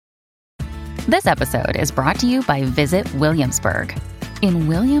This episode is brought to you by Visit Williamsburg. In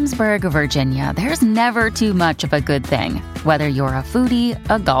Williamsburg, Virginia, there's never too much of a good thing. Whether you're a foodie,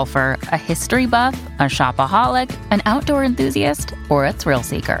 a golfer, a history buff, a shopaholic, an outdoor enthusiast, or a thrill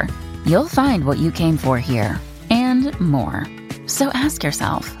seeker, you'll find what you came for here and more. So ask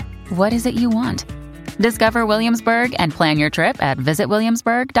yourself, what is it you want? Discover Williamsburg and plan your trip at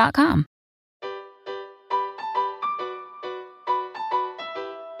visitwilliamsburg.com.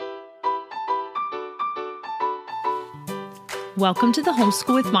 Welcome to the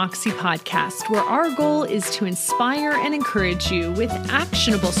Homeschool with Moxie podcast, where our goal is to inspire and encourage you with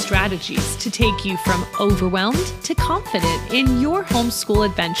actionable strategies to take you from overwhelmed to confident in your homeschool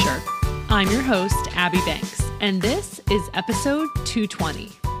adventure. I'm your host, Abby Banks, and this is episode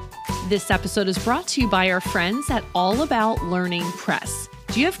 220. This episode is brought to you by our friends at All About Learning Press.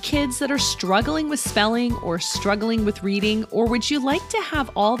 Do you have kids that are struggling with spelling or struggling with reading, or would you like to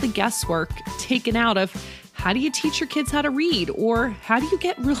have all the guesswork taken out of how do you teach your kids how to read, or how do you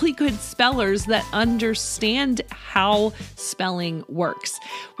get really good spellers that understand how spelling works?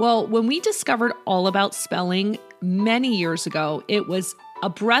 Well, when we discovered All About Spelling many years ago, it was a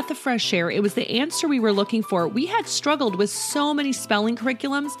breath of fresh air. It was the answer we were looking for. We had struggled with so many spelling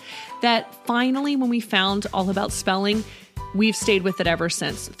curriculums that finally, when we found All About Spelling, we've stayed with it ever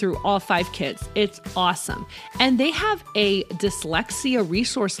since through all 5 kids. It's awesome. And they have a dyslexia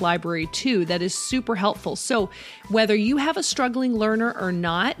resource library too that is super helpful. So whether you have a struggling learner or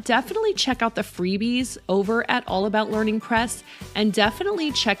not, definitely check out the freebies over at All About Learning Press, and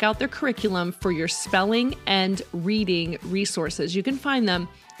definitely check out their curriculum for your spelling and reading resources. You can find them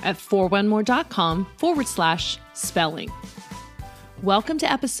at 4onemore.com/spelling. Welcome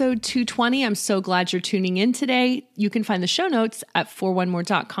to episode 220. I'm so glad you're tuning in today. You can find the show notes at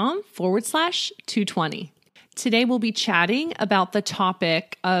 4onemore.com/220. Today we'll be chatting about the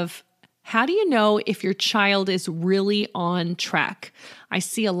topic of how do you know if your child is really on track? I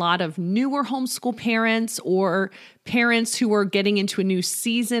see a lot of newer homeschool parents or parents who are getting into a new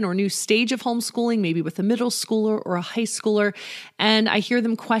season or new stage of homeschooling, maybe with a middle schooler or a high schooler. And I hear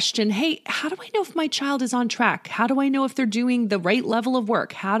them question, hey, how do I know if my child is on track? How do I know if they're doing the right level of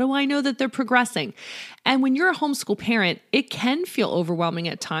work? How do I know that they're progressing? And when you're a homeschool parent, it can feel overwhelming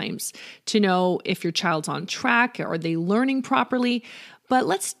at times to know if your child's on track. Are they learning properly? But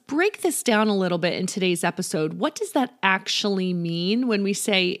let's break this down a little bit in today's episode. What does that actually mean when we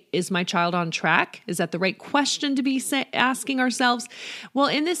say, is my child on track? Is that the right question to be asking ourselves? Well,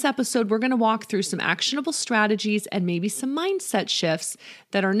 in this episode, we're going to walk through some actionable strategies and maybe some mindset shifts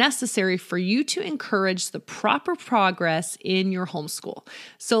that are necessary for you to encourage the proper progress in your homeschool.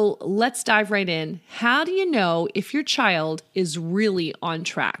 So let's dive right in. How do you know if your child is really on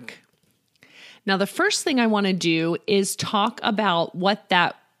track? Now, the first thing I want to do is talk about what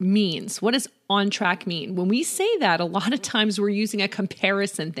that means. What does on track mean? When we say that, a lot of times we're using a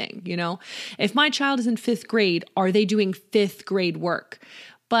comparison thing. You know, if my child is in 5th grade, are they doing 5th grade work?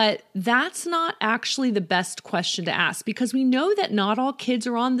 But that's not actually the best question to ask, because we know that not all kids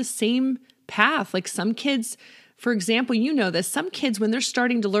are on the same path. Like some kids, for example, you know this, some kids, when they're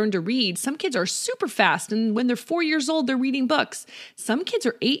starting to learn to read, some kids are super fast. And when they're 4 years old, they're reading books. Some kids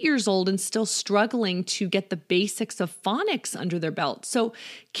are 8 years old and still struggling to get the basics of phonics under their belt. So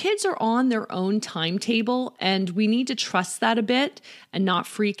kids are on their own timetable, and we need to trust that a bit and not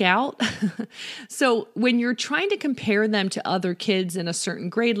freak out. So when you're trying to compare them to other kids in a certain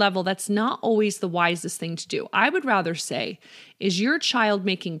grade level, that's not always the wisest thing to do. I would rather say, is your child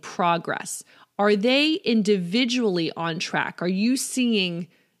making progress? Are they individually on track? Are you seeing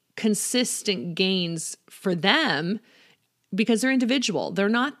consistent gains for them? Because they're individual. They're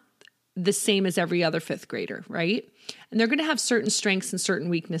not the same as every other 5th grader, right? And they're going to have certain strengths and certain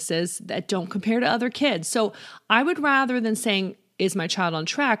weaknesses that don't compare to other kids. So I would rather than saying, is my child on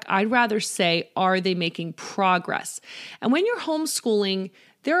track? I'd rather say, are they making progress? And when you're homeschooling,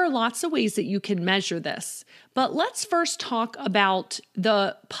 there are lots of ways that you can measure this. But let's first talk about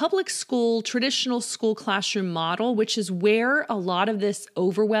the public school, traditional school classroom model, which is where a lot of this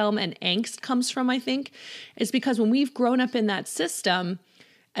overwhelm and angst comes from, I think, is because when we've grown up in that system,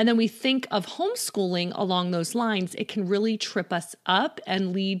 and then we think of homeschooling along those lines, it can really trip us up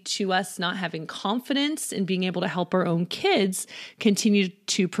and lead to us not having confidence in being able to help our own kids continue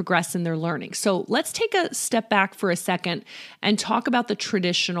to progress in their learning. So let's take a step back for a second and talk about the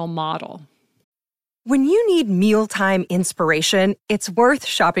traditional model. When you need mealtime inspiration, it's worth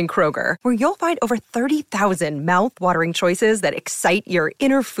shopping Kroger, where you'll find over 30,000 mouth-watering choices that excite your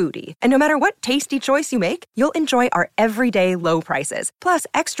inner foodie. And no matter what tasty choice you make, you'll enjoy our everyday low prices, plus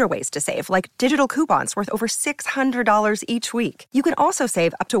extra ways to save, like digital coupons worth over $600 each week. You can also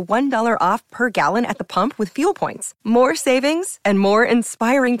save up to $1 off per gallon at the pump with fuel points. More savings and more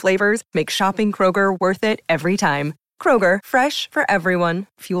inspiring flavors make shopping Kroger worth it every time. Kroger, fresh for everyone.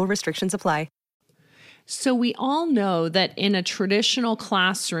 Fuel restrictions apply. So we all know that in a traditional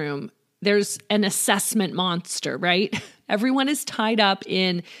classroom, there's an assessment monster, right? Everyone is tied up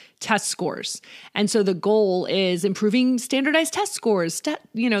in test scores. And so the goal is improving standardized test scores.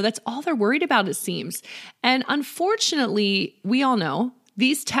 That's all they're worried about, it seems. And unfortunately, we all know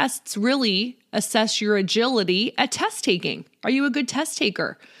these tests really assess your agility at test taking. Are you a good test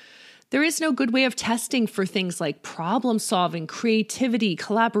taker? There is no good way of testing for things like problem solving, creativity,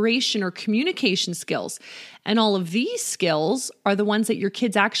 collaboration, or communication skills. And all of these skills are the ones that your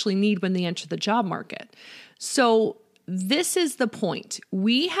kids actually need when they enter the job market. So this is the point.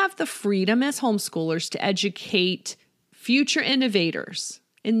 We have the freedom as homeschoolers to educate future innovators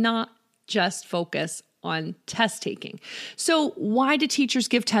and not just focus on test taking. So why do teachers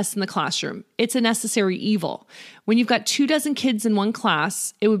give tests in the classroom? It's a necessary evil. When you've got 24 kids in one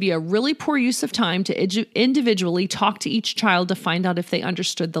class, it would be a really poor use of time to individually talk to each child to find out if they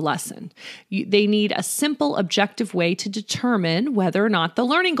understood the lesson. They need a simple, objective way to determine whether or not the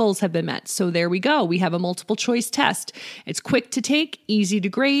learning goals have been met. So there we go. We have a multiple choice test. It's quick to take, easy to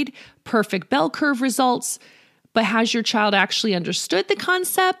grade, perfect bell curve results. But has your child actually understood the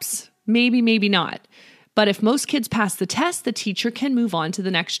concepts? Maybe, maybe not. But if most kids pass the test, the teacher can move on to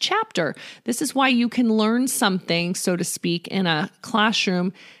the next chapter. This is why you can learn something, so to speak, in a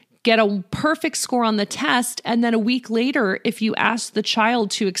classroom, get a perfect score on the test, and then a week later, if you ask the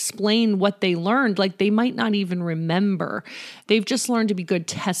child to explain what they learned, like they might not even remember. They've just learned to be good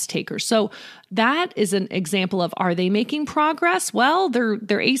test takers. So that is an example of, are they making progress? Well, they're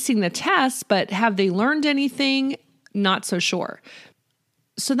acing the test, but have they learned anything? Not so sure.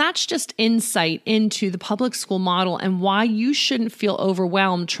 So that's just insight into the public school model and why you shouldn't feel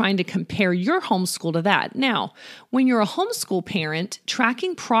overwhelmed trying to compare your homeschool to that. Now, when you're a homeschool parent,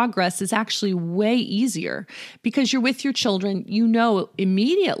 tracking progress is actually way easier because you're with your children. You know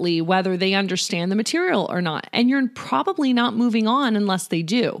immediately whether they understand the material or not, and you're probably not moving on unless they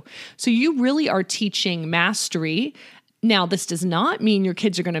do. So you really are teaching mastery. Now, this does not mean your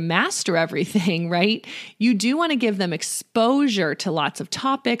kids are going to master everything, right? You do want to give them exposure to lots of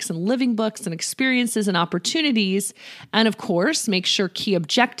topics and living books and experiences and opportunities. And of course, make sure key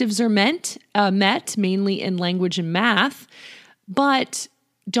objectives are met, mainly in language and math. But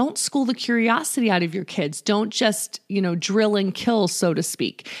don't school the curiosity out of your kids. Don't just, drill and kill, so to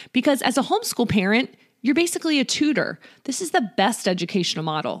speak. Because as a homeschool parent, you're basically a tutor. This is the best educational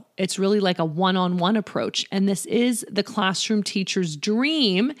model. It's really like a one-on-one approach. And this is the classroom teacher's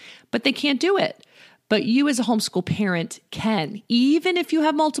dream, but they can't do it. But you as a homeschool parent can. Even if you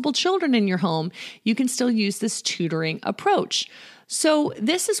have multiple children in your home, you can still use this tutoring approach. So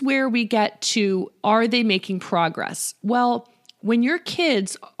this is where we get to, are they making progress? Well, when your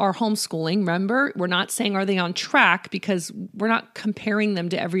kids are homeschooling, remember, we're not saying are they on track because we're not comparing them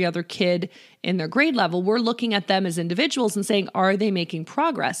to every other kid in their grade level. We're looking at them as individuals and saying, are they making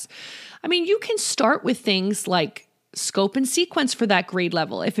progress? I mean, you can start with things like scope and sequence for that grade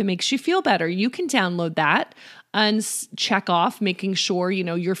level. If it makes you feel better, you can download that and check off, making sure,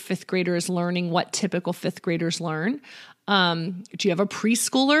 your fifth grader is learning what typical fifth graders learn. Do you have a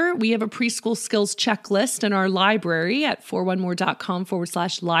preschooler? We have a preschool skills checklist in our library at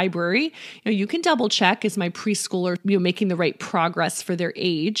 4onemore.com/library. You can double check, is my preschooler making the right progress for their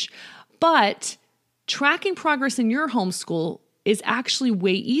age? But tracking progress in your homeschool is actually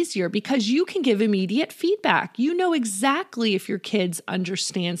way easier because you can give immediate feedback. You know exactly if your kids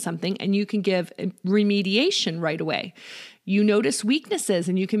understand something and you can give remediation right away. You notice weaknesses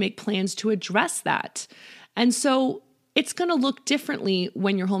and you can make plans to address that. And so it's going to look differently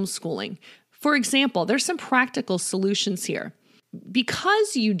when you're homeschooling. For example, there's some practical solutions here.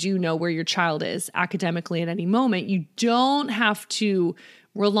 Because you do know where your child is academically at any moment, you don't have to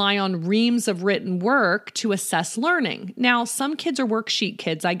rely on reams of written work to assess learning. Now, some kids are worksheet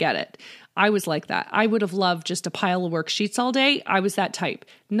kids. I get it. I was like that. I would have loved just a pile of worksheets all day. I was that type.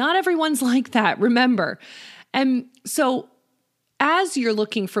 Not everyone's like that, remember. And so as you're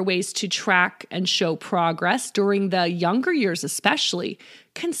looking for ways to track and show progress during the younger years especially,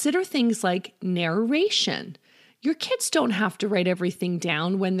 consider things like narration. Your kids don't have to write everything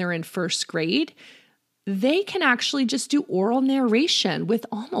down when they're in first grade. They can actually just do oral narration with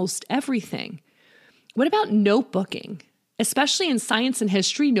almost everything. What about notebooking? Especially in science and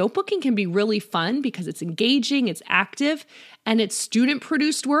history, notebooking can be really fun because it's engaging, it's active, and it's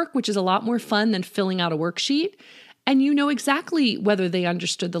student-produced work, which is a lot more fun than filling out a worksheet. And you know exactly whether they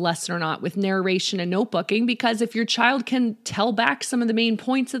understood the lesson or not with narration and notebooking, because if your child can tell back some of the main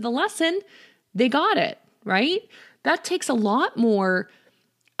points of the lesson, they got it, right? That takes a lot more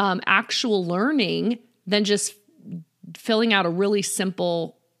actual learning than just filling out a really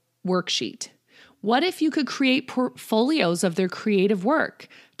simple worksheet. What if you could create portfolios of their creative work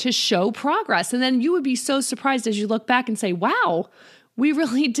to show progress? And then you would be so surprised as you look back and say, wow, we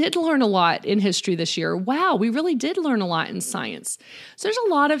really did learn a lot in history this year. Wow, we really did learn a lot in science. So there's a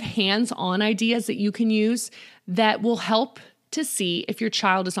lot of hands-on ideas that you can use that will help to see if your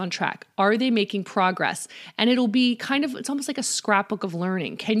child is on track. Are they making progress? And it'll be it's almost like a scrapbook of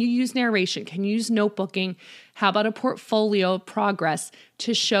learning. Can you use narration? Can you use notebooking? How about a portfolio of progress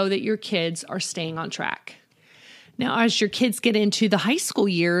to show that your kids are staying on track? Now, as your kids get into the high school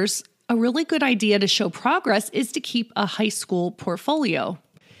years, a really good idea to show progress is to keep a high school portfolio.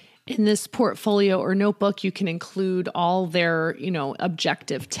 In this portfolio or notebook, you can include all their,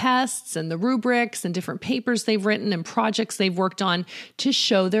 objective tests and the rubrics and different papers they've written and projects they've worked on to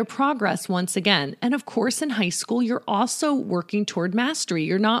show their progress once again. And of course, in high school, you're also working toward mastery.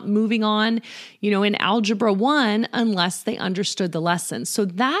 You're not moving on, in Algebra 1 unless they understood the lesson. So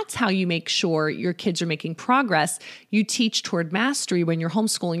that's how you make sure your kids are making progress. You teach toward mastery when you're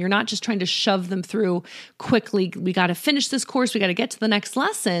homeschooling. You're not just trying to shove them through quickly. We got to finish this course. We got to get to the next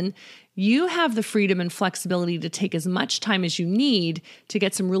lesson. You have the freedom and flexibility to take as much time as you need to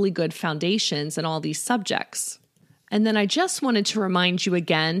get some really good foundations in all these subjects. And then I just wanted to remind you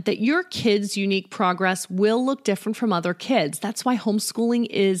again that your kids' unique progress will look different from other kids. That's why homeschooling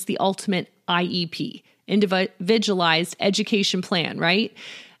is the ultimate IEP, individualized education plan, right?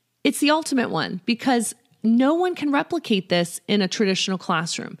 It's the ultimate one because no one can replicate this in a traditional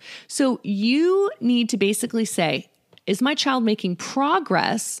classroom. So you need to basically say, is my child making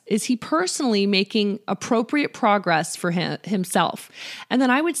progress? Is he personally making appropriate progress for himself? And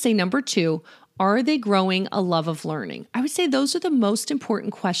then I would say number 2, are they growing a love of learning? I would say those are the most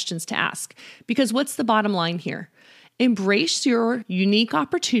important questions to ask because what's the bottom line here? Embrace your unique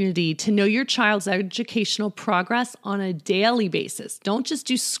opportunity to know your child's educational progress on a daily basis. Don't just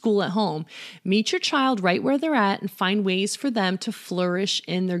do school at home. Meet your child right where they're at and find ways for them to flourish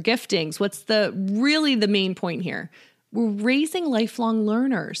in their giftings. What's the main point here? We're raising lifelong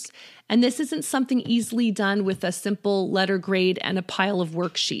learners, and this isn't something easily done with a simple letter grade and a pile of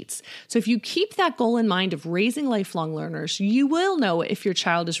worksheets. So if you keep that goal in mind of raising lifelong learners, you will know if your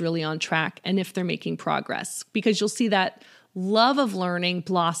child is really on track and if they're making progress, because you'll see that love of learning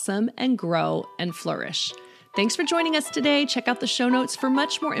blossom and grow and flourish. Thanks for joining us today. Check out the show notes for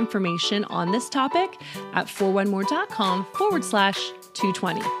much more information on this topic at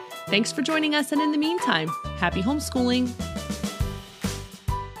 4onemore.com/220. Thanks for joining us, and in the meantime, happy homeschooling.